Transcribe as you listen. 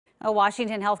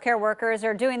Washington healthcare workers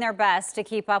are doing their best to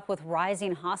keep up with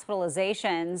rising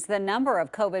hospitalizations. The number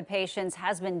of COVID patients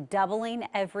has been doubling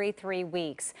every 3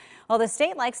 weeks. Well, the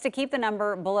state likes to keep the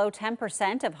number below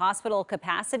 10% of hospital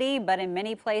capacity, but in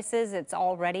many places it's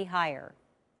already higher.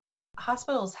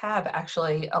 Hospitals have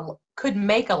actually could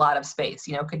make a lot of space,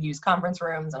 could use conference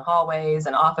rooms and hallways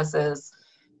and offices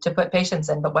to put patients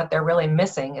in, but what they're really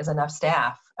missing is enough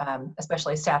staff,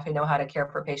 especially staff who know how to care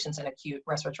for patients in acute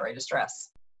respiratory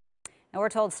distress. And we're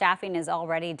told staffing is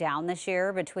already down this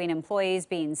year between employees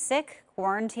being sick,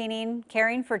 quarantining,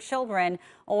 caring for children,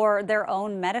 or their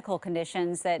own medical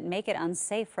conditions that make it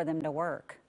unsafe for them to work.